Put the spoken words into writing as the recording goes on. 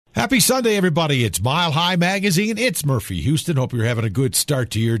Happy Sunday, everybody. It's Mile High Magazine. It's Murphy Houston. Hope you're having a good start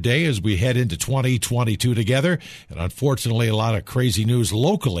to your day as we head into 2022 together. And unfortunately, a lot of crazy news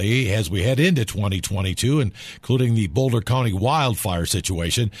locally as we head into 2022, including the Boulder County wildfire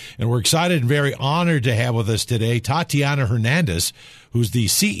situation. And we're excited and very honored to have with us today Tatiana Hernandez, who's the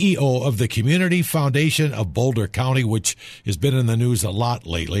CEO of the Community Foundation of Boulder County, which has been in the news a lot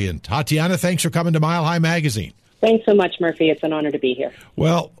lately. And Tatiana, thanks for coming to Mile High Magazine. Thanks so much, Murphy. It's an honor to be here.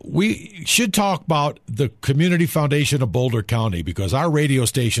 Well, we should talk about the Community Foundation of Boulder County because our radio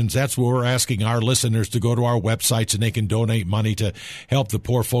stations, that's where we're asking our listeners to go to our websites and they can donate money to help the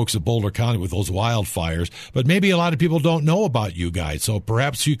poor folks of Boulder County with those wildfires. But maybe a lot of people don't know about you guys, so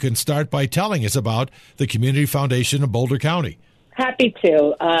perhaps you can start by telling us about the Community Foundation of Boulder County. Happy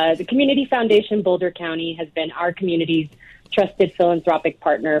to. The Community Foundation Boulder County has been our community's trusted philanthropic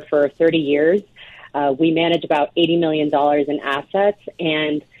partner for 30 years. We manage about $80 million in assets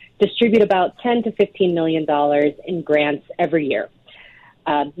and distribute about $10 to $15 million in grants every year.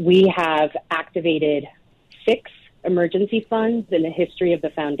 We have activated 6 emergency funds in the history of the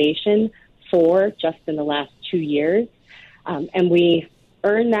foundation, 4 just in the last 2 years. And we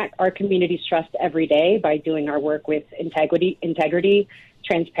earn our community's trust every day by doing our work with integrity,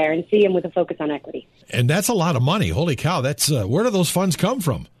 transparency, and with a focus on equity. And that's a lot of money. Holy cow. That's where do those funds come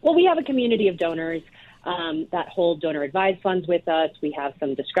from? Well, we have a community of donors that hold donor-advised funds with us. We have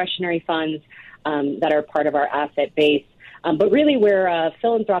some discretionary funds that are part of our asset base. But really, we're a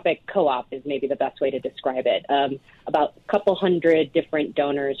philanthropic co-op is maybe the best way to describe it. About a couple hundred different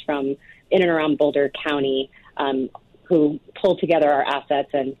donors from in and around Boulder County who pull together our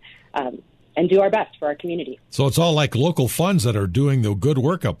assets and do our best for our community. So it's all like local funds that are doing the good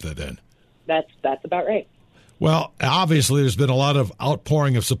work up there then? That's about right. Well, obviously there's been a lot of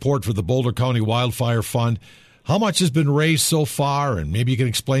outpouring of support for the Boulder County Wildfire Fund. How much has been raised so far? And maybe you can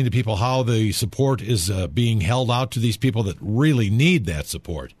explain to people how the support is being held out to these people that really need that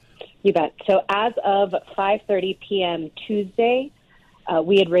support. You bet. So as of 5:30 p.m. Tuesday,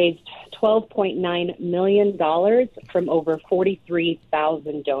 we had raised $12.9 million from over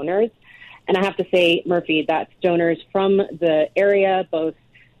 43,000 donors. And I have to say, Murphy, that's donors from the area, both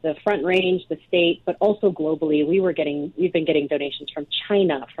the Front Range, the state, but also globally. We've been getting donations from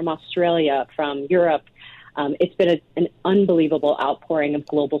China, from Australia, from Europe. It's been an unbelievable outpouring of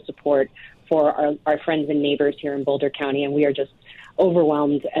global support for our friends and neighbors here in Boulder County, and we are just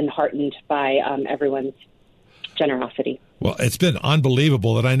overwhelmed and heartened by everyone's generosity. Well, it's been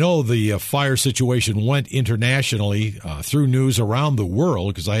unbelievable that I know the fire situation went internationally through news around the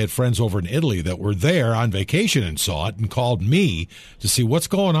world because I had friends over in Italy that were there on vacation and saw it and called me to see what's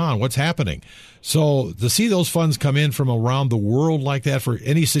going on, what's happening. So to see those funds come in from around the world like that for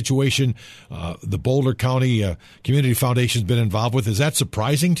any situation the Boulder County Community Foundation has been involved with, is that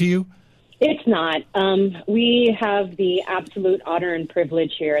surprising to you? It's not. We have the absolute honor and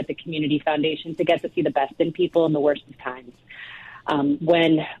privilege here at the Community Foundation to get to see the best in people in the worst of times.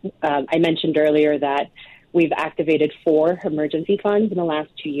 When I mentioned earlier that we've activated 4 emergency funds in the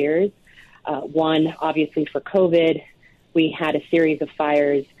last 2 years, one obviously for COVID. We had a series of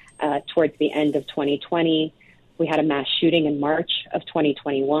fires towards the end of 2020. We had a mass shooting in March of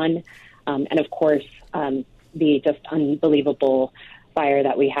 2021. And of course, the just unbelievable fire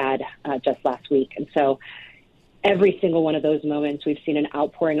that we had just last week. And so every single one of those moments, we've seen an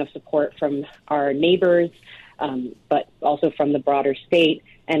outpouring of support from our neighbors, but also from the broader state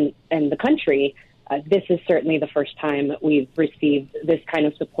and the country. This is certainly the first time we've received this kind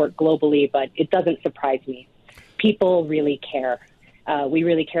of support globally, but it doesn't surprise me. People really care. We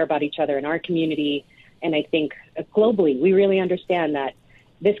really care about each other in our community. And I think globally, we really understand that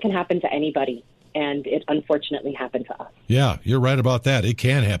this can happen to anybody. And it unfortunately happened to us. Yeah, you're right about that. It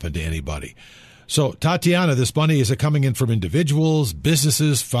can happen to anybody. So, Tatiana, this money, is it coming in from individuals,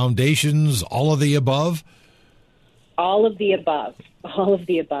 businesses, foundations, all of the above? All of the above. All of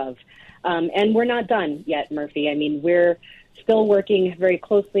the above. And we're not done yet, Murphy. I mean, we're still working very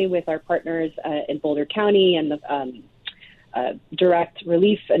closely with our partners in Boulder County and the direct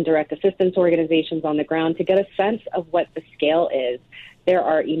relief and direct assistance organizations on the ground to get a sense of what the scale is. There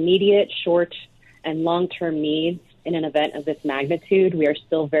are immediate, short, and long-term needs in an event of this magnitude. We are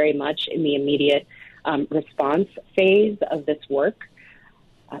still very much in the immediate response phase of this work.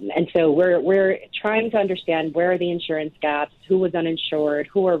 And so we're trying to understand where are the insurance gaps, who was uninsured,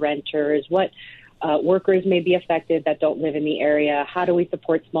 who are renters, what workers may be affected that don't live in the area, how do we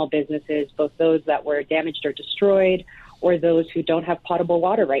support small businesses, both those that were damaged or destroyed or those who don't have potable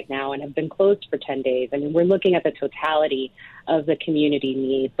water right now and have been closed for 10 days. I mean, we're looking at the totality of the community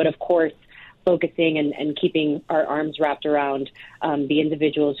need. But of course, focusing and keeping our arms wrapped around the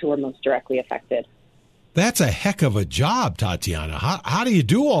individuals who are most directly affected. That's a heck of a job, Tatiana. How do you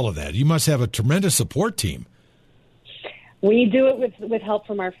do all of that? You must have a tremendous support team. We do it with help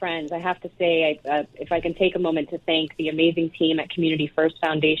from our friends. I have to say, if I can take a moment to thank the amazing team at Community First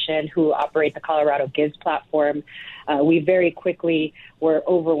Foundation who operate the Colorado Gives platform. We very quickly were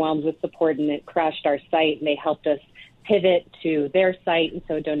overwhelmed with support, and it crashed our site, and they helped us pivot to their site, and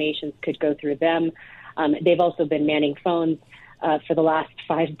so donations could go through them. They've also been manning phones for the last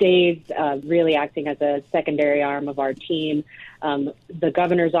 5 days, really acting as a secondary arm of our team. The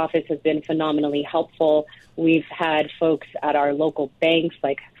governor's office has been phenomenally helpful. We've had folks at our local banks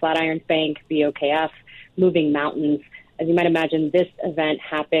like Flatirons Bank, BOKF, Moving Mountains. As you might imagine, this event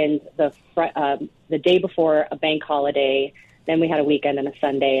happened the day before a bank holiday. Then we had a weekend and a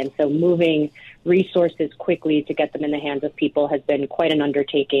Sunday. And so moving resources quickly to get them in the hands of people has been quite an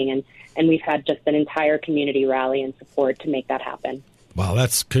undertaking. And we've had just an entire community rally and support to make that happen. Wow,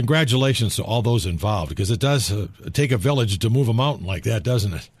 that's congratulations to all those involved, because it does take a village to move a mountain like that,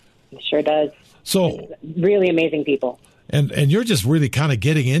 doesn't it? It sure does. So it's really amazing people. And you're just really kind of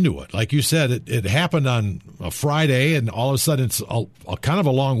getting into it. Like you said, it happened on a Friday, and all of a sudden it's a kind of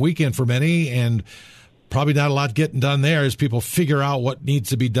a long weekend for many, and probably not a lot getting done there as people figure out what needs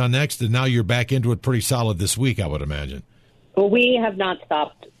to be done next. And now you're back into it pretty solid this week, I would imagine. Well, we have not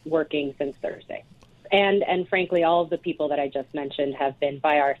stopped working since Thursday. And frankly, all of the people that I just mentioned have been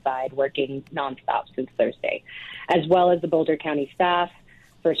by our side working nonstop since Thursday, as well as the Boulder County staff,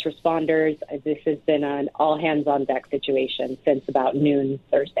 first responders. This has been an all-hands-on-deck situation since about noon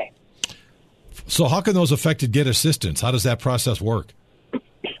Thursday. So how can those affected get assistance? How does that process work?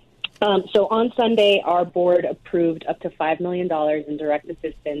 So on Sunday, our board approved up to $5 million in direct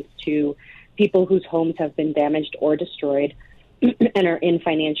assistance to people whose homes have been damaged or destroyed and are in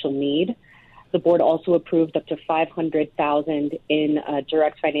financial need. The board also approved up to $500,000 in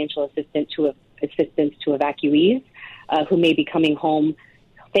direct financial assistance to evacuees who may be coming home,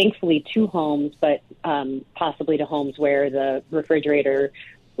 thankfully to homes, but possibly to homes where the refrigerator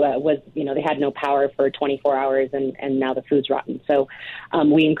was, they had no power for 24 hours and now the food's rotten. So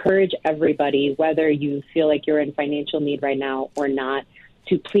we encourage everybody, whether you feel like you're in financial need right now or not,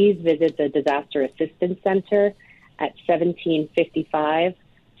 to please visit the Disaster Assistance Center at 1755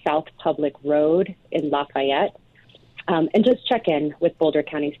 South Public Road in Lafayette, and just check in with Boulder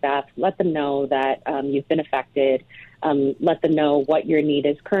County staff. Let them know that you've been affected. Let them know what your need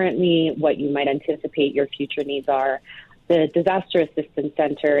is currently, what you might anticipate your future needs are. The Disaster Assistance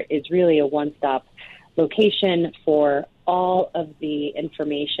Center is really a one-stop location for all of the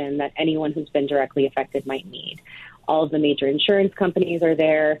information that anyone who's been directly affected might need. All of the major insurance companies are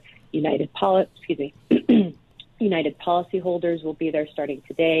there. United policyholders will be there starting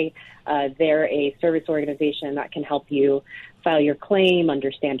today. They're a service organization that can help you file your claim,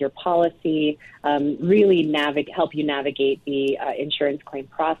 understand your policy, really help you navigate the insurance claim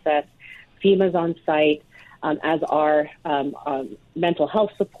process. FEMA's on site, as are mental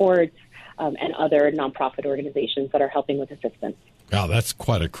health supports and other nonprofit organizations that are helping with assistance. Wow, that's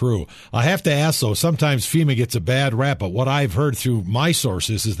quite a crew. I have to ask, though, sometimes FEMA gets a bad rap, but what I've heard through my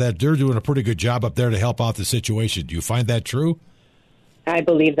sources is that they're doing a pretty good job up there to help out the situation. Do you find that true? I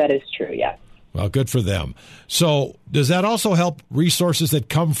believe that is true, yes. Well, good for them. So does that also help resources that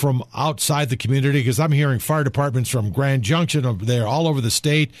come from outside the community? Because I'm hearing fire departments from Grand Junction, they're all over the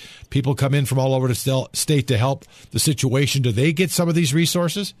state. People come in from all over the state to help the situation. Do they get some of these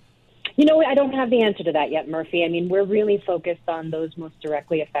resources? I don't have the answer to that yet, Murphy. I mean, we're really focused on those most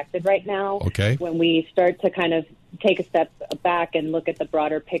directly affected right now. Okay. When we start to kind of take a step back and look at the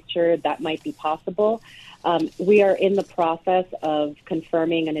broader picture, that might be possible. We are in the process of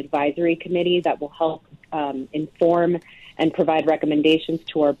confirming an advisory committee that will help inform and provide recommendations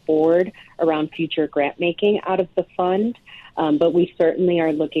to our board around future grant making out of the fund. But we certainly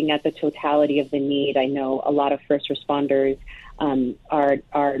are looking at the totality of the need. I know a lot of first responders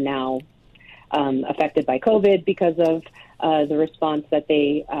are now affected by COVID because of the response that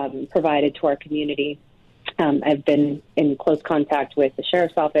they provided to our community. I've been in close contact with the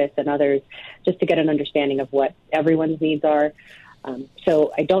sheriff's office and others just to get an understanding of what everyone's needs are.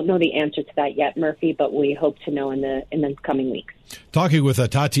 So I don't know the answer to that yet, Murphy, but we hope to know in the coming weeks. Talking with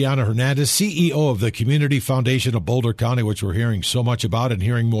Tatiana Hernandez, CEO of the Community Foundation of Boulder County, which we're hearing so much about and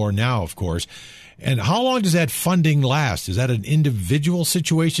hearing more now, of course. And how long does that funding last? Is that an individual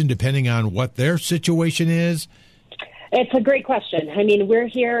situation depending on what their situation is? It's a great question. I mean, we're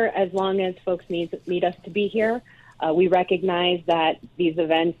here as long as folks need us to be here. We recognize that these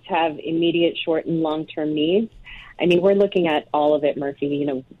events have immediate, short, and long-term needs. I mean, we're looking at all of it, Murphy. You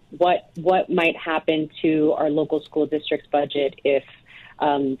know, what might happen to our local school district's budget if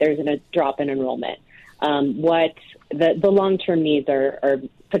there's a drop in enrollment? What the long-term needs are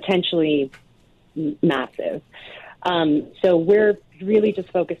potentially massive. So we're really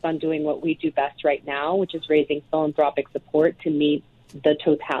just focused on doing what we do best right now, which is raising philanthropic support to meet the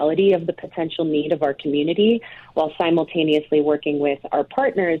totality of the potential need of our community, while simultaneously working with our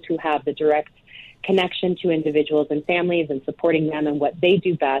partners who have the direct connection to individuals and families and supporting them in what they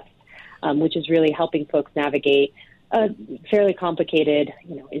do best, which is really helping folks navigate a fairly complicated,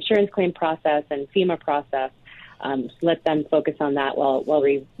 insurance claim process and FEMA process. So let them focus on that while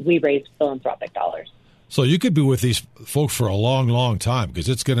we raise philanthropic dollars. So you could be with these folks for a long, long time, because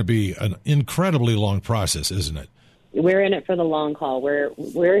it's going to be an incredibly long process, isn't it? We're in it for the long haul.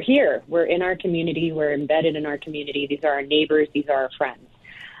 We're here. We're in our community. We're embedded in our community. These are our neighbors. These are our friends.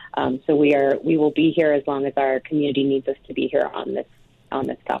 So we will be here as long as our community needs us to be here on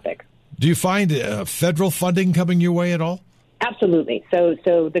this topic. Do you find federal funding coming your way at all? Absolutely. So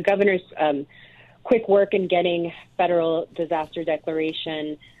the governor's quick work in getting federal disaster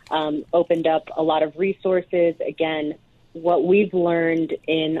declaration opened up a lot of resources. Again, what we've learned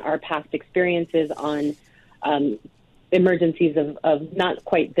in our past experiences on emergencies of not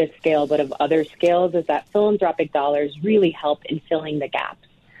quite this scale, but of other scales, is that philanthropic dollars really help in filling the gaps.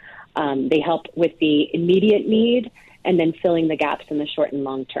 They help with the immediate need and then filling the gaps in the short and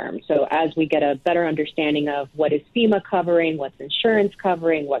long term. So as we get a better understanding of what is FEMA covering, what's insurance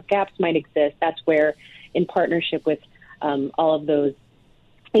covering, what gaps might exist, that's where, in partnership with all of those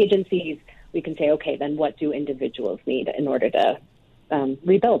agencies, we can say, okay, then what do individuals need in order to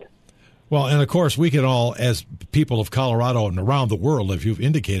rebuild? Well, and of course, we can all, as people of Colorado and around the world, if you've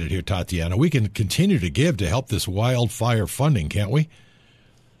indicated here, Tatiana, we can continue to give to help this wildfire funding, can't we?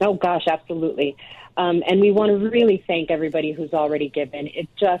 Oh, gosh, absolutely. And we want to really thank everybody who's already given. It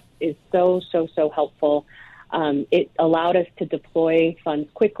just is so helpful. It allowed us to deploy funds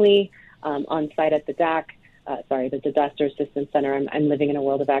quickly on site at the DAC. The Disaster Assistance Center. I'm living in a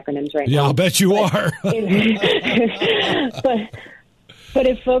world of acronyms right now. Yeah, I'll bet you are. But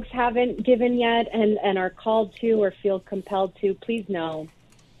if folks haven't given yet and are called to or feel compelled to, please know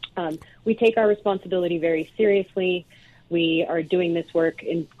we take our responsibility very seriously. We are doing this work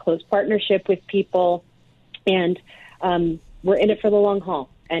in close partnership with people, and we're in it for the long haul.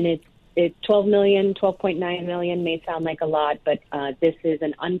 And it's 12 million, 12.9 million may sound like a lot, but this is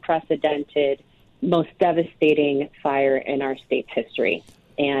an unprecedented, most devastating fire in our state's history.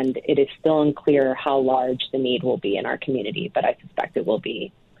 And it is still unclear how large the need will be in our community, but I suspect it will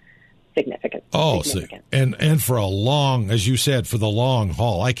be significant. Oh, significant. And for a long, as you said, for the long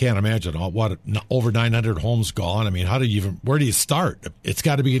haul, I can't imagine over 900 homes gone. I mean, where do you start? It's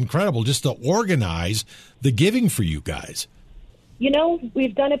got to be incredible just to organize the giving for you guys.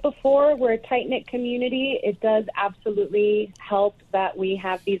 We've done it before. We're a tight-knit community. It does absolutely help that we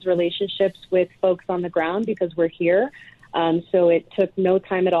have these relationships with folks on the ground because we're here. So it took no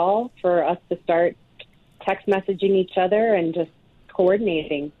time at all for us to start text messaging each other and just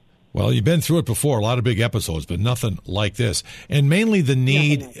coordinating. Well, you've been through it before, a lot of big episodes, but nothing like this. And mainly the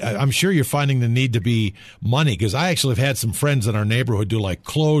need, I'm sure you're finding the need to be money, because I actually have had some friends in our neighborhood do like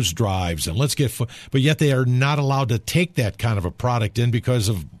clothes drives and but yet they are not allowed to take that kind of a product in because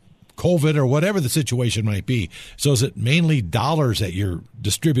of COVID or whatever the situation might be. So is it mainly dollars that you're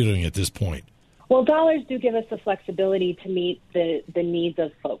distributing at this point? Well, dollars do give us the flexibility to meet the needs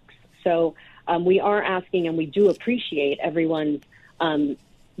of folks. So we are asking, and we do appreciate everyone's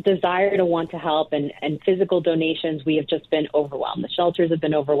desire to want to help, and physical donations. We have just been overwhelmed. The shelters have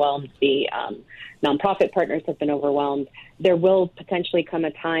been overwhelmed. The nonprofit partners have been overwhelmed. There will potentially come a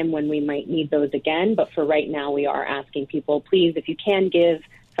time when we might need those again, but for right now, we are asking people, please, if you can give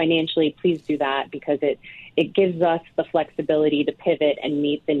financially, please do that, because it gives us the flexibility to pivot and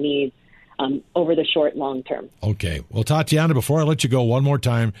meet the needs over the short, long term. Okay. Well, Tatiana, before I let you go, one more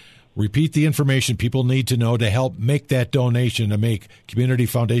time, repeat the information people need to know to help make that donation to make Community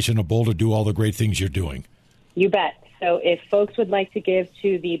Foundation of Boulder do all the great things you're doing. You bet. So if folks would like to give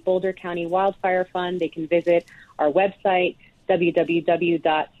to the Boulder County Wildfire Fund, they can visit our website,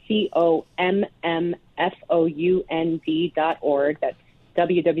 www.commfound.org. That's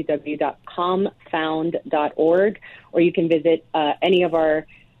www.comfound.org. Or you can visit any of our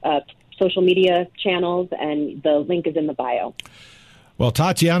social media channels, and the link is in the bio. Well,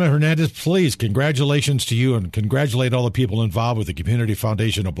 Tatiana Hernandez, please, congratulations to you, and congratulate all the people involved with the Community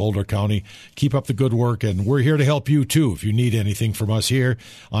Foundation of Boulder County. Keep up the good work, and we're here to help you, too, if you need anything from us here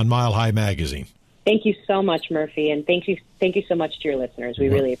on Mile High Magazine. Thank you so much, Murphy, and thank you so much to your listeners. We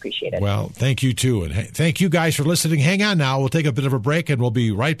really appreciate it. Well, thank you, too. And thank you guys for listening. Hang on now. We'll take a bit of a break, and we'll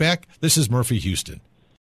be right back. This is Murphy Houston.